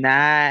 It's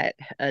not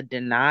a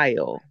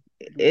denial.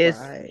 It's,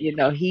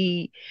 Right.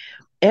 he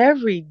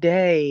every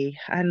day,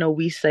 I know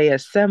we say a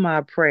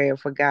semi prayer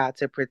for God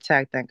to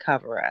protect and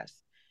cover us.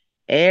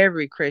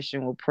 Every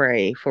Christian will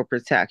pray for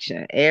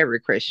protection. Every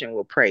Christian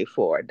will pray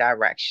for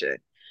direction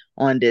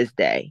on this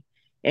day.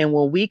 And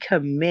when we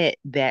commit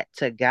that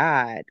to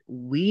God,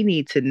 we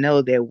need to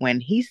know that when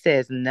He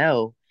says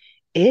no,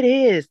 it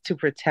is to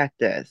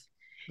protect us,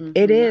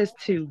 it Mm-hmm. is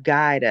to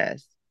guide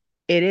us,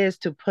 it is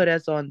to put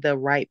us on the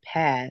right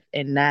path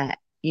and not,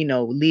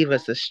 leave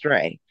us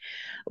astray.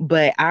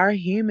 But our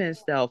human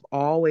self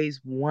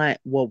always want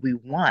what we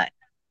want.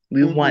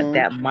 We want Mm-hmm.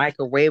 that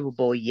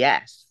microwavable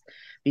yes,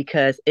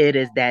 because it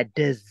is that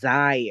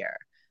desire.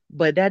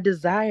 But that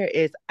desire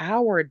is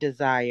our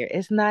desire.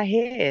 It's not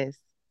his.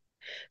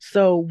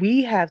 So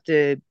we have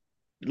to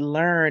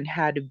learn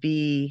how to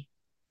be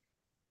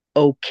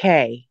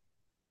okay.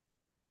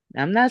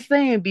 I'm not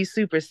saying be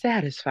super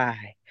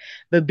satisfied,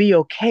 but be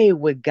okay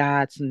with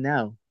God's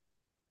no.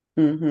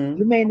 Mm-hmm.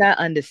 You may not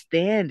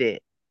understand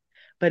it,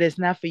 but it's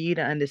not for you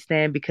to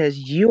understand because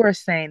you are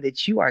saying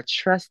that you are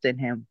trusting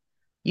him.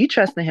 You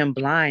trusting him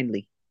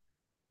blindly.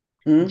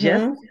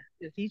 Just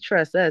Mm-hmm. as he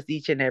trusts us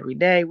each and every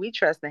day, we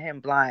trust in him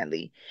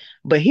blindly.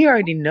 But he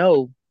already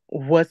know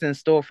what's in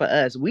store for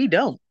us. We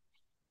don't.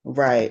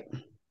 Right.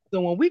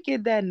 So when we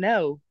get that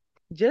no,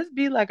 just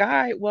be like, all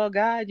right, well,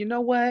 God, you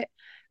know what?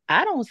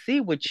 I don't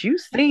see what you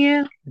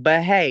seeing,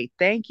 but hey,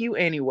 thank you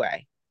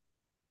anyway.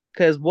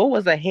 Because what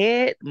was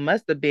ahead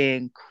must have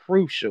been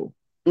crucial.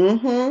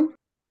 Mm-hmm.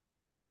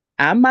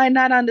 I might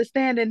not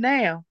understand it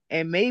now,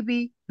 and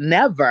maybe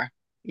never,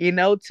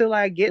 till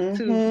I get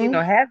to, Mm-hmm.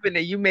 heaven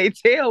and you may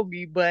tell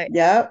me, but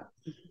Yep.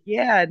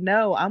 yeah,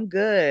 no, I'm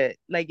good.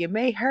 Like it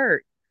may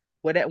hurt.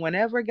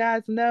 Whenever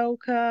God's no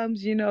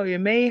comes, it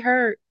may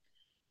hurt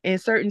in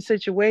certain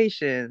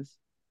situations,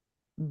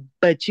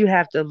 but you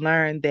have to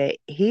learn that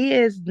He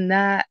is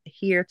not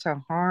here to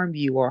harm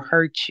you or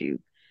hurt you.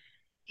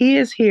 He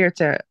is here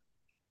to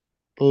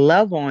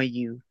love on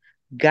you,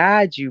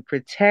 guide you,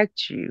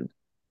 protect you.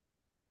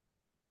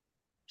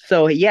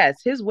 So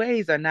yes, His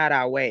ways are not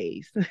our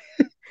ways.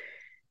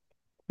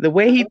 The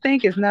way He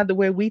think is not the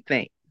way we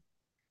think.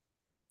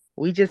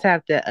 We just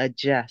have to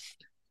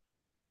adjust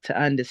to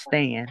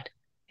understand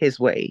His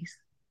ways.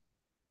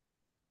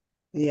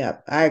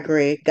 Yep, I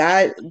agree.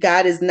 God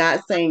is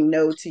not saying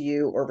no to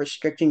you or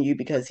restricting you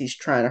because he's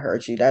trying to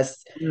hurt you.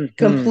 That's Hmm.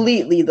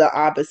 completely the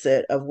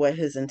opposite of what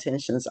his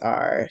intentions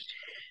are.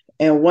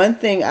 And one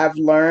thing I've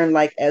learned,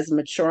 like as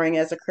maturing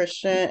as a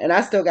Christian, and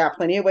I still got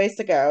plenty of ways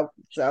to go.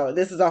 So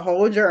this is a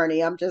whole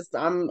journey. I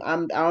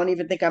don't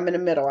even think I'm in the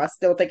middle. I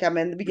still think I'm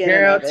in the beginning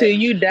Girl, of it. till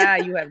you die,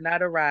 you have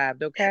not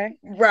arrived, okay?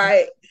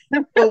 Right.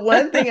 But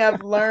one thing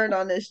I've learned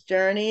on this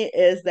journey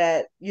is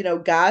that,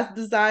 God's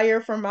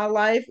desire for my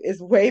life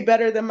is way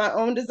better than my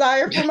own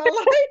desire for my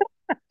life.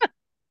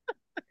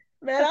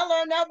 Man, I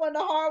learned that one the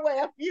hard way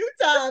a few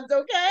times,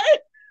 okay?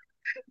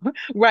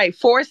 Right,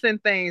 forcing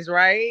things,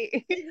 right?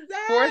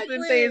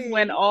 Forcing things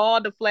when Exactly.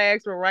 all the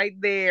flags were right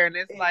there, and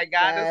it's like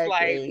God is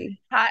like Exactly.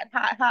 hot,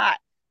 hot, hot,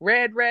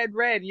 red, red,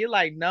 red. And you're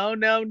like, no,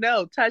 no,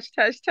 no, touch,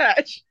 touch,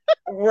 touch,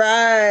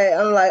 Right.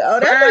 I'm like, oh,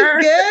 that looks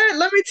burn, good.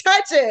 Let me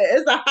touch it.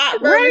 It's a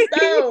hot Roman right?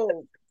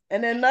 stove.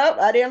 And then, nope,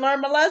 I didn't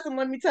learn my lesson.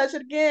 Let me touch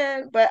it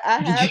again. But I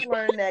have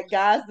learned that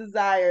God's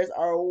desires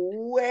are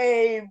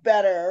way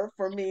better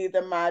for me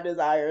than my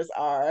desires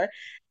are.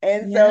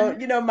 And so,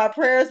 Yeah. my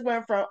prayers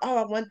went from, oh,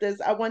 I want this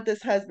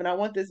husband, I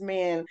want this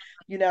man,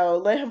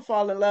 let him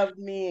fall in love with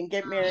me and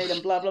get married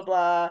and blah, blah,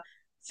 blah,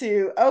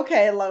 to,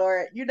 okay,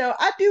 Lord,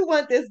 I do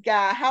want this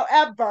guy.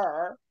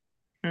 However,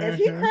 if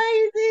he Mm-hmm.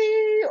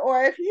 crazy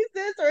or if he's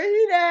this or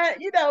he that,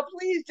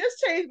 please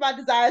just change my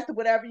desires to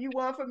whatever you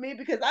want for me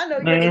because I know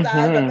your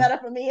desires are Mm-hmm. better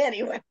for me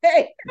anyway.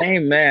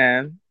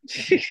 Amen.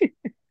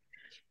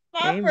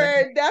 My Amen.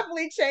 prayer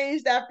definitely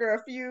changed after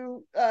a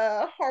few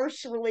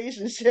harsh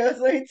relationships.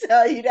 Let me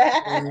tell you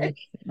that.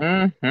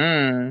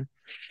 Mm-hmm.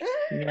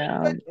 Yeah.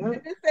 But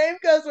the same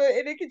goes with,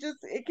 and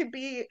it could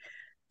be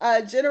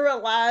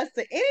generalized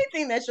to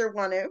anything that you're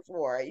wanting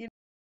for.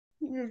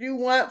 If you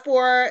want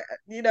for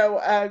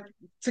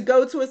to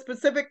go to a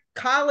specific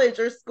college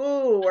or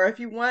school, or if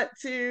you want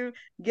to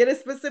get a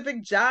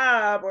specific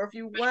job, or if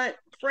you want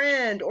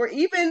friend, or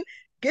even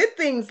get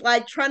things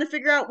like trying to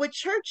figure out what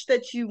church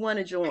that you want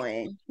to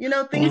join,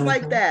 things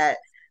like Mm-hmm. that.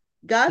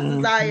 God's Mm-hmm.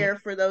 desire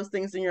for those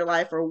things in your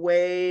life are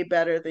way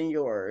better than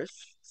yours.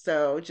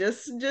 So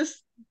just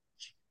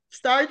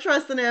start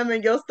trusting him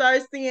and you'll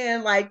start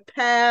seeing like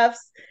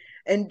paths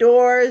and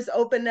doors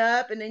open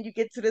up, and then you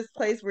get to this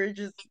place where you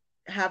just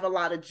have a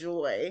lot of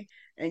joy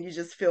and you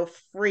just feel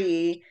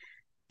free.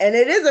 And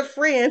it is a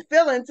freeing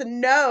feeling to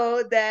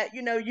know that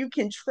you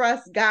can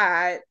trust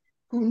God,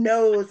 who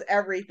knows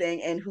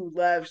everything and who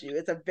loves you.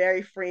 It's a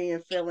very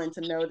freeing feeling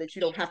to know that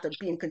you don't have to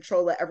be in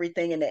control of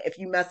everything, and that if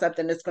you mess up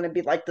then it's going to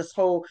be like this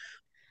whole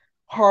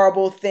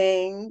horrible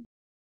thing.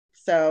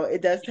 So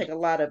it does take a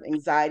lot of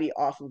anxiety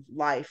off of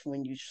life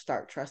when you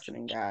start trusting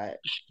in God.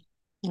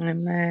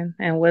 Amen.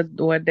 And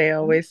what they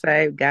always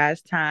say,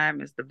 God's time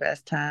is the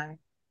best time.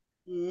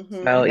 So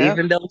Mm-hmm. Yep.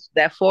 even though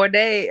that 4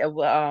 day,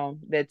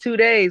 that 2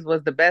 days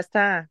was the best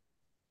time.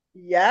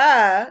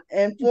 Yeah,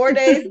 and 4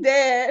 days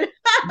dead.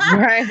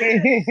 Right.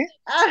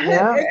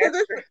 Yep.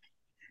 Because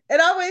it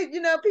always,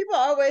 people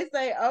always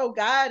say, "Oh,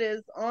 God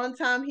is on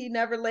time; He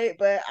never late."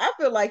 But I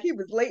feel like He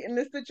was late in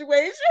this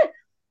situation.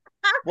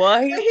 Well,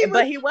 but he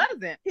was he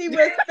wasn't. he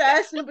was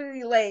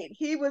fashionably late.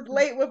 He was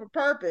late with a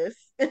purpose.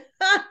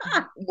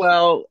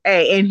 Well,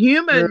 hey,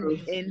 True.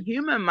 in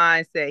human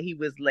mindset, he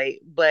was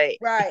late, but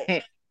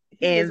Right.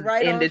 He was in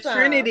right in on the time.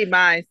 Trinity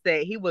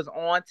mindset, he was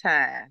on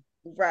time.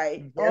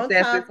 Right. Just On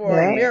as time his for a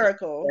Yep. plan.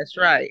 miracle. That's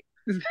right.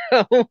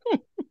 So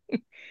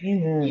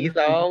he's Amen.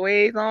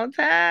 always on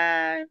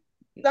time.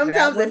 Not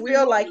Sometimes when it we feel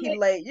want like him he late.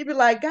 late. You be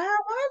like, God,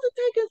 why is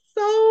it taking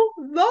so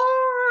long?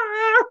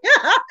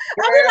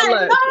 I be Girl,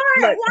 like,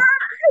 look,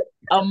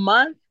 Lord, a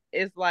month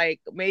is like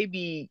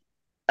maybe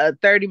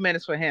 30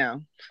 minutes for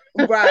him.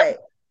 why? Right.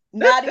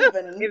 Not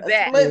even If a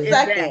that, split True. if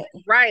that, second.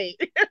 right.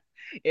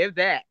 If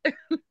that.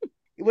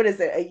 What is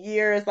it? A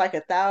year is like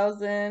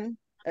 1,000.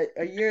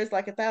 A year is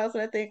like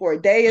 1,000, I think, or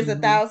a day is a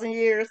Hmm. 1,000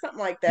 years, something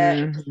like that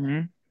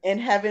Hmm. in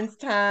heaven's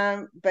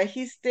time. But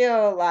he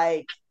still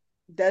like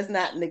does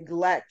not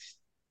neglect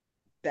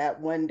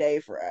that one day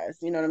for us.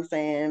 You know what I'm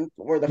saying?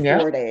 Or the Yep.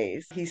 4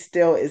 days. He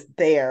still is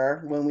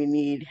there when we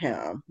need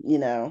him.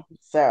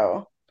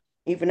 So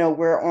even though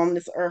we're on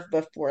this earth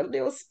but for a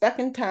little speck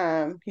in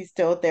time, he's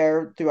still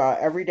there throughout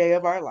every day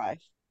of our life.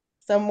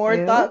 Some more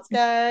Yep. thoughts,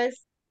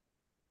 guys?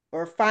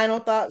 Or final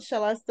thoughts,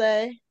 shall I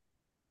say?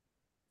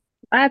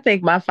 I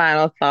think my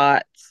final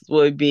thoughts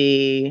would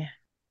be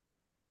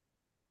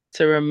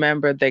to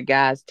remember that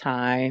God's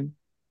time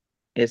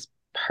is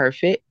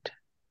perfect.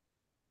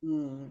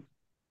 Mm,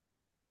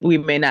 We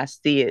may not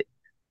see it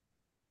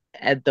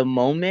at the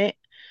moment,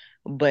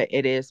 but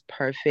it is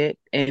perfect.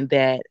 And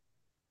that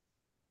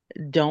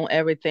don't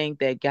ever think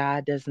that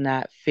God does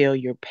not feel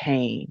your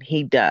pain.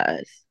 He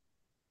does.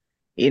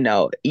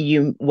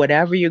 You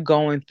whatever you're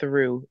going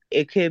through,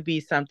 it could be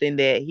something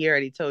that he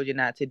already told you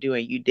not to do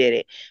and you did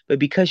it. But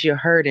because you're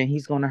hurting,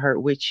 he's going to hurt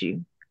with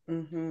you.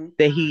 mm-hmm,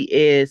 That he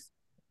is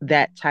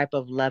that type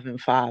of loving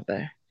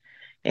father.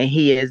 And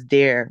he is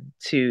there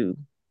to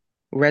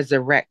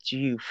resurrect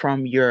you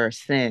from your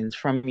sins,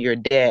 from your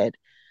dead,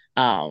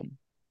 um,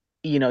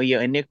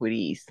 your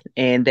iniquities,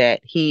 and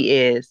that he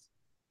is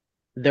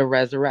the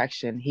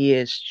resurrection. He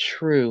is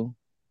true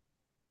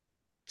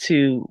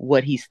to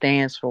what he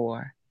stands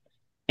for,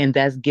 and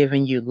that's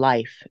giving you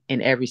life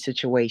in every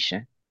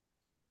situation.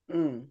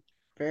 mm.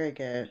 Very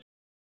good.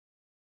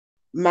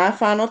 My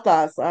final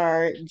thoughts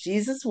are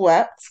Jesus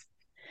wept.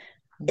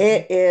 Mhm.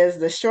 It is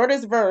the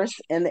shortest verse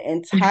in the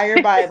entire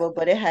Bible,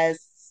 but it has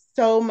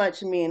so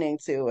much meaning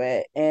to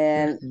it.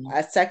 And Mhm.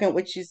 I second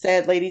what you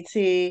said, Lady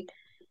T.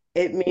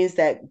 It means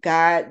that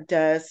God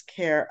does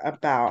care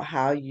about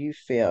how you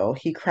feel.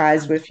 He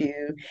cries with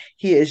you,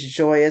 He is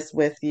joyous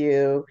with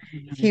you.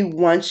 He Mhm.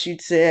 wants you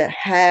to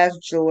have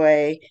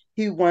joy.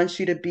 He wants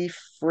you to be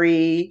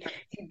free.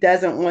 He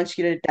doesn't want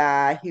you to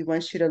die. He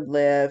wants you to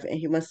live, and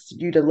He wants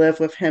you to live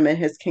with Him in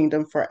His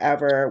kingdom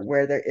forever,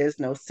 where there is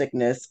no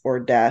sickness or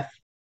death.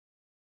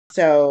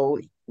 So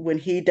when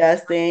he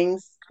does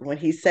things, when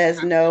he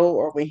says no,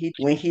 or when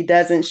he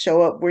doesn't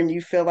show up when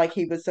you feel like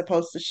he was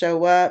supposed to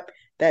show up,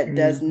 that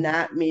does Mhm.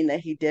 not mean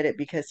that he did it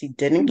because he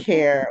didn't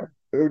care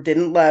or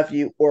didn't love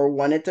you or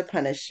wanted to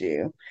punish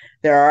you.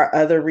 There are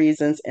other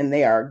reasons, and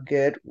they are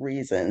good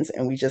reasons,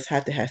 and we just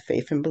have to have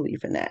faith and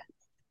believe in that.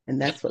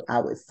 And that's what I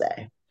would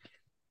say.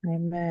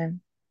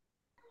 Amen.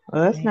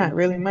 Well, that's not Amen.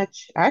 really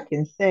much I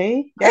can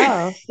say.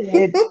 Y'all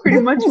said pretty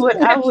much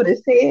what I would have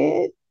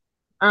said.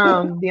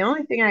 The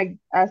only thing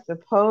I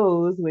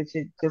suppose, which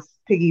it just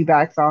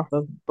piggybacks off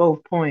of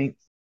both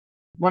points,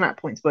 well, not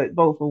points, but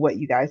both of what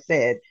you guys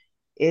said,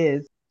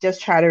 is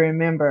just try to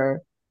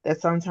remember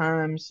that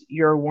sometimes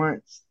your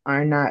wants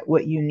are not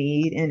what you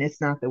need and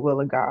it's not the will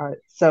of God.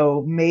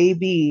 So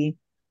maybe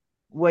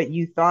what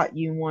you thought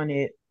you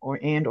wanted or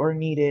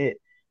needed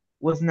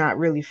was not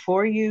really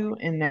for you,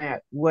 and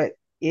that what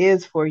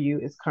is for you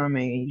is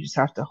coming, and you just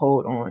have to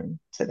hold on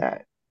to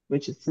that,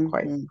 which is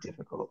quite Mm-hmm.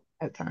 difficult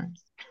at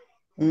times.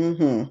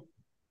 Mm-hmm.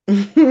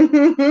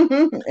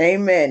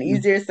 Amen.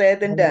 Easier said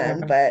than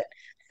done, Amen.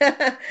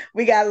 but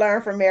we got to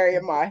learn from Mary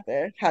and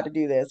Martha how to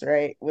do this,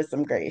 right? With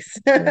some grace.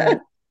 Right.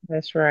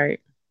 That's right.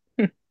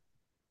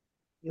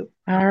 Yep.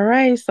 All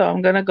right. So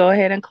I'm going to go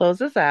ahead and close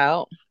this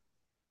out.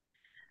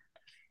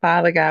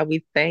 Father God,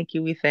 we thank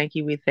you. We thank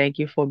you. We thank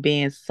you for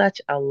being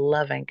such a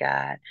loving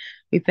God.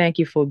 We thank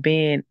you for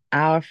being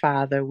our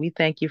Father. We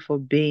thank you for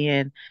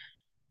being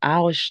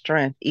our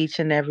strength each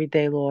and every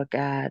day, Lord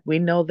God. We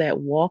know that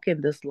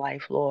walking this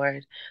life,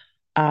 Lord,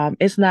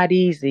 it's not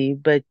easy,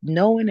 but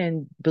knowing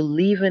and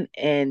believing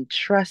and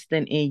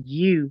trusting in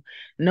you,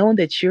 knowing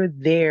that you're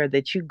there,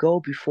 that you go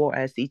before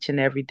us each and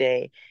every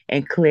day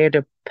and clear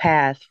the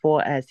path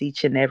for us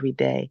each and every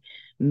day.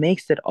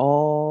 makes it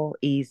all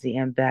easy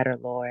and better,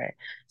 Lord.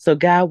 So,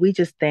 God, we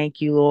just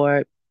thank you,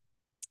 Lord,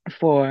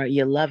 for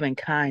your loving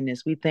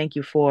kindness. We thank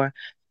you for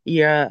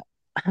your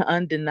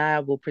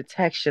undeniable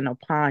protection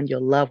upon your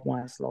loved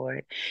ones,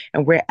 Lord.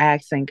 And we're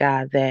asking,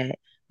 God, that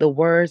the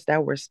words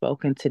that were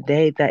spoken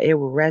today, that it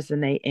will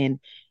resonate in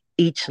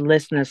each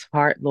listener's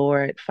heart,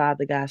 Lord.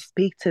 Father God,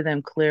 speak to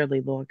them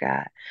clearly, Lord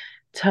God.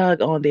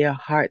 Tug on their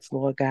hearts,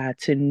 Lord God,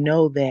 to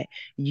know that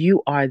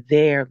you are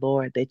there,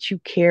 Lord, that you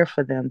care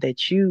for them,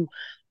 that you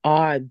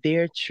are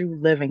their true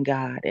living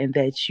God, and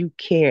that you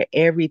care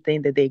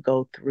everything that they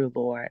go through,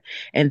 Lord,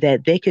 and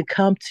that they could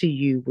come to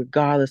you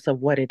regardless of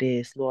what it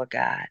is, Lord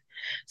God.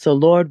 So,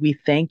 Lord, we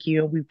thank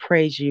you and we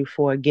praise you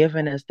for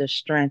giving us the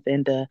strength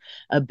and the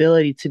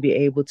ability to be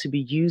able to be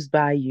used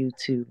by you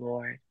too,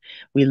 Lord.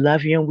 We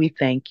love you and we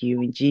thank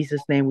you. In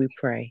Jesus' name we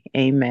pray.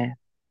 Amen.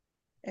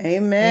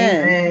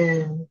 Amen.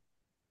 Amen.